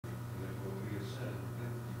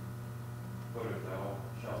But if thou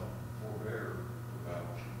shalt forbear the vow,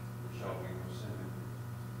 it shall be rescinded.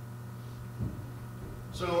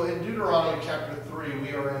 So in Deuteronomy chapter 3,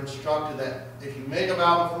 we are instructed that if you make a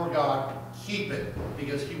vow before God, keep it,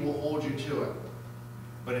 because he will hold you to it.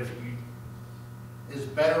 But if you, it's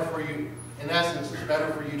better for you, in essence, it's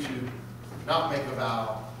better for you to not make a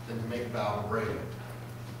vow than to make a vow and break it.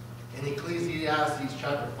 In Ecclesiastes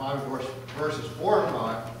chapter 5, verses 4 and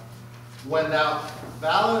 5, when thou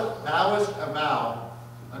vowest a vow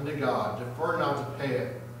unto God, defer not to pay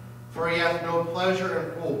it, for he hath no pleasure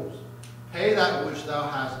in fools. Pay that which thou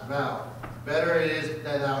hast vowed. Better it is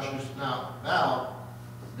that thou shouldst not vow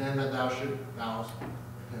than that thou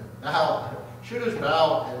shouldest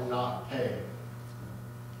vow and not pay.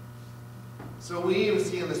 So we even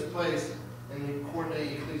see in this place, according to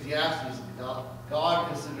Ecclesiastes, God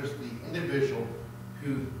considers the individual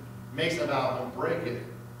who makes a vow and break it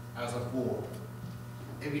as a fool.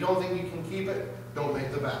 If you don't think you can keep it, don't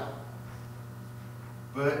make the vow.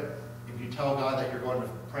 But if you tell God that you're going to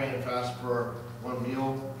pray and fast for one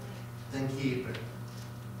meal, then keep it.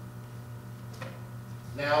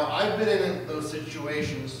 Now, I've been in those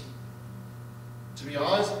situations. To be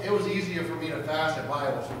honest, it was easier for me to fast at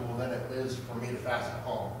Bible school than it is for me to fast at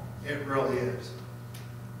home. It really is.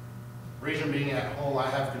 Reason being, at home I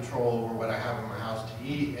have control over what I have in my house to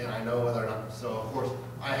eat, and I know whether or not, so of course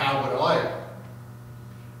I have what I like.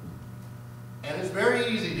 And it's very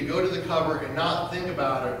easy to go to the cupboard and not think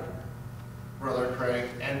about it, Brother Craig,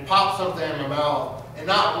 and pop something in my mouth and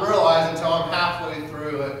not realize until I'm halfway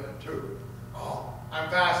through it, oh, I'm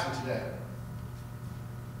fasting today.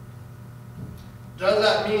 Does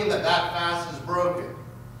that mean that that fast is broken?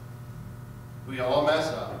 We all mess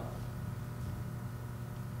up.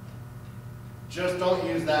 Just don't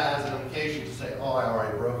use that as an occasion to say, oh, I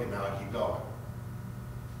already broke it, now I keep going.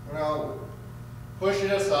 No, push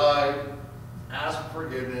it aside, ask for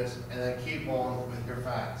forgiveness, and then keep on with your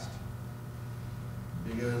fast.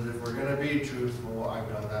 Because if we're going to be truthful, I've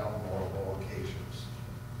done that on multiple occasions.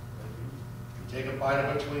 If you take a bite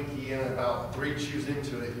of a Twinkie and about 3 chews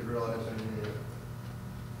into it, you realize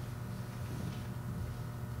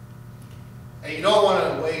and you don't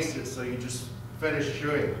want to waste it, so you just finish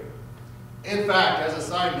chewing. In fact, as a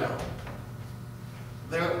side note,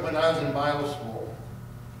 when I was in Bible school,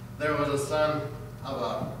 there was a son of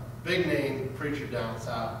a big name preacher down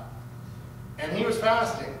south, and he was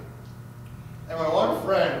fasting. And my one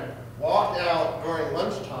friend walked out during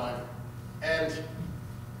lunchtime and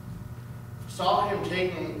saw him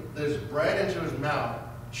taking this bread into his mouth,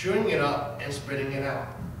 chewing it up and spitting it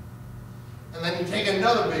out. And then he'd take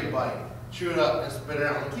another big bite, chew it up and spit it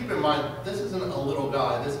out. And keep in mind, this isn't a little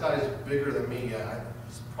guy. This guy is bigger than me.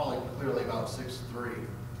 He's probably clearly about 6'3".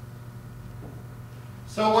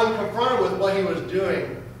 So when confronted with what he was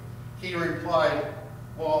doing, he replied,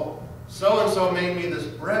 well, so-and-so made me this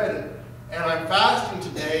bread, and I'm fasting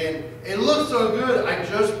today, and it looks so good, I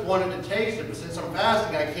just wanted to taste it, but since I'm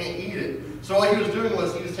fasting, I can't eat it. So what he was doing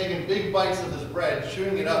was he was taking big bites of this bread,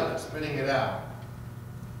 chewing it up and spitting it out.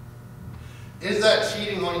 Is that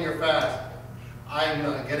cheating on your fast? I'm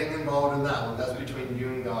not getting involved in that one. That's between you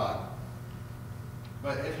and God.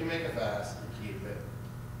 But if you make a fast, keep it.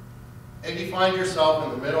 If you find yourself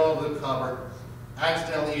in the middle of the cupboard,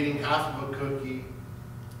 accidentally eating half of a cookie,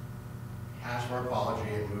 ask for apology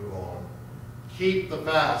and move on. Keep the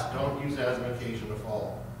fast. Don't use it as an occasion to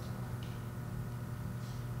fall.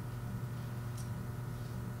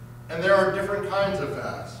 And there are different kinds of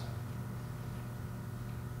fasts.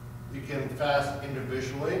 You can fast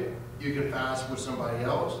individually. You can fast with somebody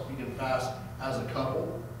else. You can fast as a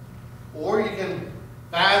couple. Or you can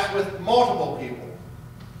fast with multiple people.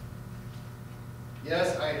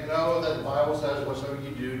 Yes, I know that the Bible says whatsoever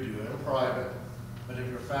you do, do it in private. But if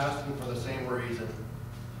you're fasting for the same reason,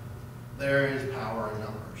 there is power in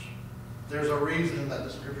numbers. There's a reason that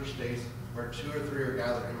the scripture states, where 2 or 3 are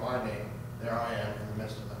gathered in my name, there I am in the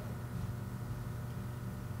midst of them.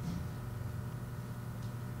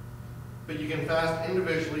 But you can fast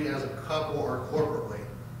individually, as a couple, or corporately.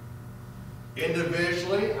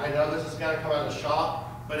 Individually, I know this is going to come out of the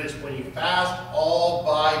shock, but it's when you fast all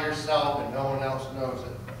by yourself and no one else knows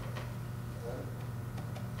it.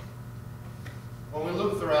 When we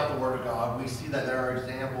look throughout the Word of God, we see that there are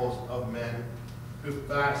examples of men who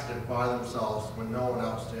fasted by themselves when no one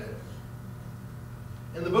else did.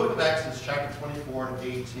 In the book of Exodus, chapter 24 and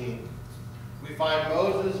 18, we find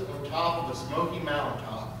Moses on top of a smoky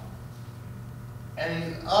mountaintop. And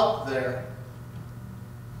he's up there.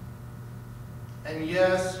 And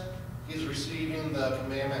yes, he's receiving the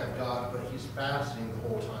commandment of God, but he's fasting the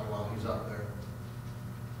whole time while he's up there.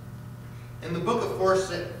 In the book of 1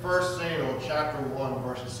 Samuel, chapter 1,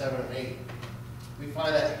 verses 7 and 8, we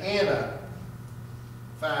find that Hannah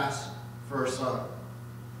fasts for her son.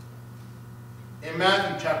 In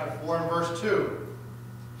Matthew chapter 4 and verse 2,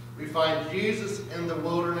 we find Jesus in the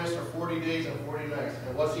wilderness for 40 days and 40 nights.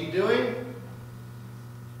 And what's he doing?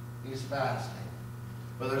 He's fasting.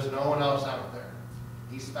 But there's no one else out there.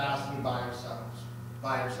 He's fasting by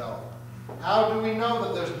himself. How do we know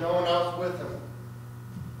that there's no one else with him?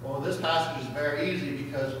 Well, this passage is very easy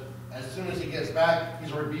because as soon as he gets back,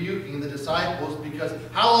 he's rebuking the disciples because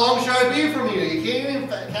how long shall I be from you? You can't even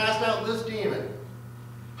cast out this demon.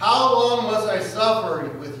 How long must I suffer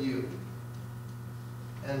with you?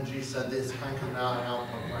 And Jesus said, this time come now and out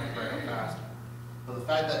of my prayer and fasting. But the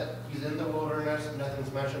fact that he's in the wilderness,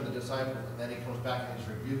 nothing's mentioned of the disciples, and then he comes back and he's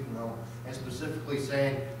rebuking them, and specifically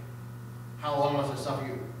saying, how long must I suffer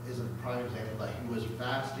you, is a prime example that he was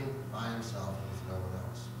fasting by himself and with no one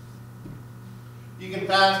else. You can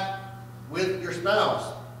fast with your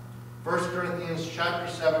spouse. 1 Corinthians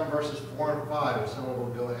chapter 7, verses 4 and 5. If someone will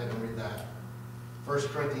go ahead and read that. 1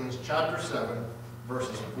 Corinthians chapter 7,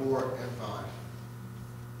 verses 4 and 5.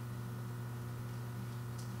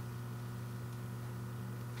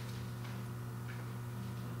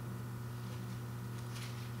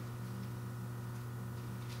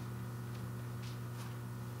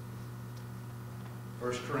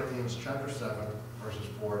 First Corinthians chapter 7, verses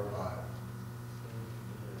 4 and 5.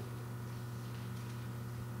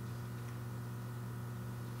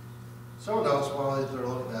 Someone else, while they're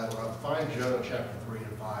looking at that, find Jonah chapter 3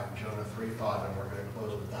 and 5, Jonah 3, 5, and we're going to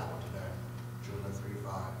close with that one today. Jonah 3,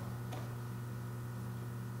 5.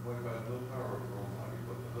 What about no power of her own body,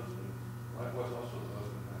 but the husband, likewise also the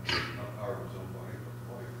husband has not power of his own body, but the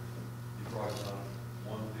wife. He brought not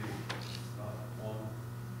one thee, not one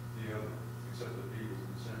the other, except that he will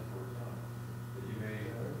consent for a time, that you may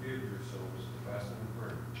give yourselves to fasting and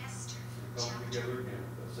prayer, and come together again,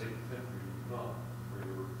 that Satan tempt you not for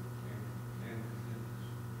your inconvenience.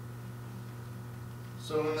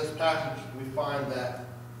 So in this passage, we find that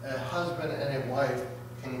a husband and a wife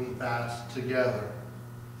can fast together.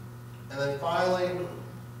 And then finally,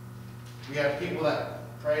 we have people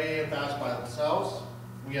that pray and fast by themselves.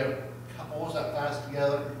 We have couples that fast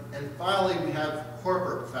together. And finally, we have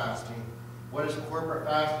corporate fasting. What is corporate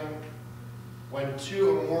fasting? When two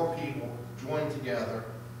or more people join together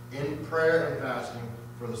in prayer and fasting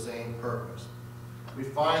for the same purpose. We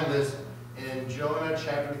find this in Jonah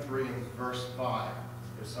chapter 3 and verse 5.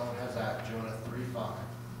 If someone has that, Jonah 3, 5.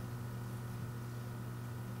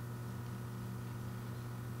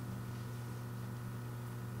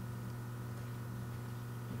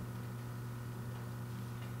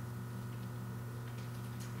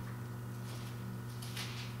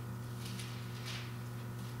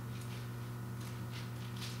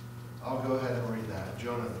 I'll go ahead and read that.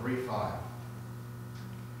 Jonah 3, 5.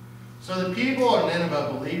 So the people of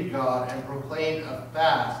Nineveh believed God and proclaimed a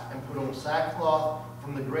fast and put on sackcloth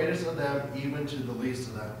from the greatest of them even to the least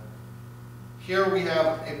of them. Here we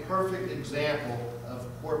have a perfect example of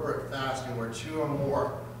corporate fasting where two or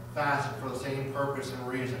more fasted for the same purpose and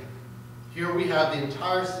reason. Here we have the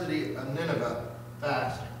entire city of Nineveh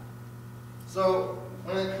fasting. So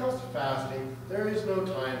when it comes to fasting, there is no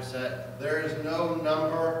time set. There is no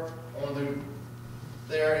number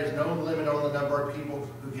there is no limit on the number of people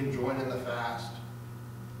who can join in the fast.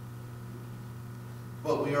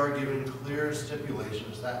 But we are given clear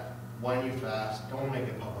stipulations that when you fast, don't make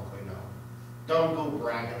it publicly known. Don't go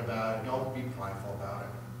bragging about it. Don't be prideful about it.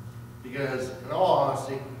 Because in all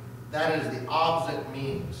honesty, that is the opposite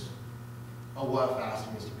means of what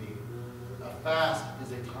fasting is to be. A fast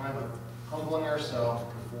is a time of humbling ourselves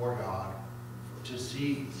before God to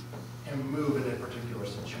see Him move in a particular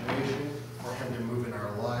situation, or Him to move in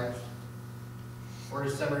our lives, or to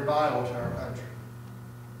send revival to our country.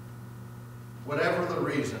 Whatever the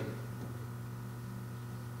reason,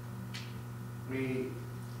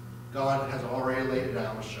 God has already laid it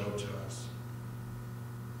out and showed to us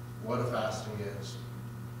what a fasting is.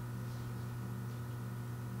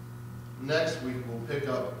 Next week we'll pick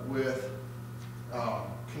up with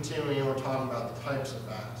continuing on talking about the types of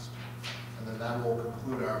fast, and then that will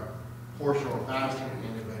conclude our portion on fasting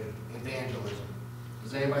and evangelism.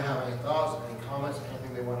 Does anybody have any thoughts, any comments,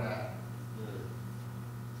 anything they want to add?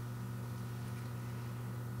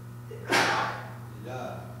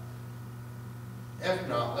 Yeah. If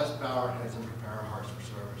not, let's bow our heads and prepare our hearts for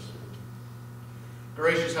service.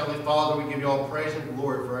 Gracious Heavenly Father, we give you all praise and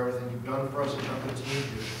glory for everything you've done for us and shall continue to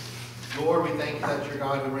do. Lord, we thank you that you're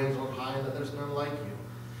God who reigns on high and that there's none like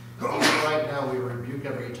you. Even right now, we rebuke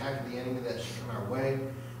every attack of the enemy that should come our way.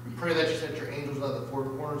 We pray that you set your angels at the four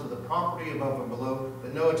corners of the property, above and below,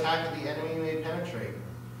 that no attack of the enemy may penetrate.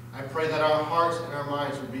 I pray that our hearts and our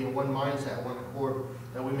minds would be in one mindset, one accord,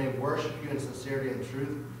 that we may worship you in sincerity and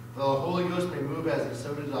truth, that the Holy Ghost may move as he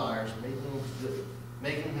so desires,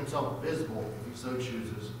 making himself visible if he so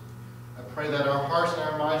chooses. I pray that our hearts and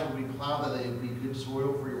our minds will be plowed, that they will be good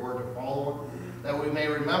soil for your word to follow on, that we may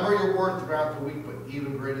remember your word throughout the week, but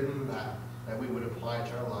even greater than that, that we would apply it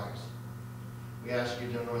to our lives. We ask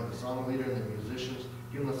you to anoint the song leader and the musicians,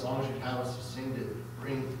 give them the songs you'd have us to sing to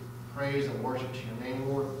bring praise and worship to your name,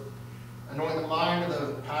 Lord. Anoint the mind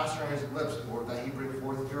of the pastor and his lips, Lord, that he bring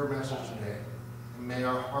forth your message today. And may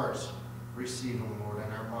our hearts receive them, Lord,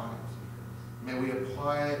 and our minds. May we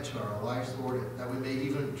apply it to our lives, Lord, that we may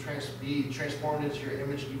even be transformed into your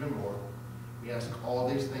image even more. We ask all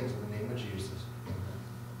these things in the name of Jesus.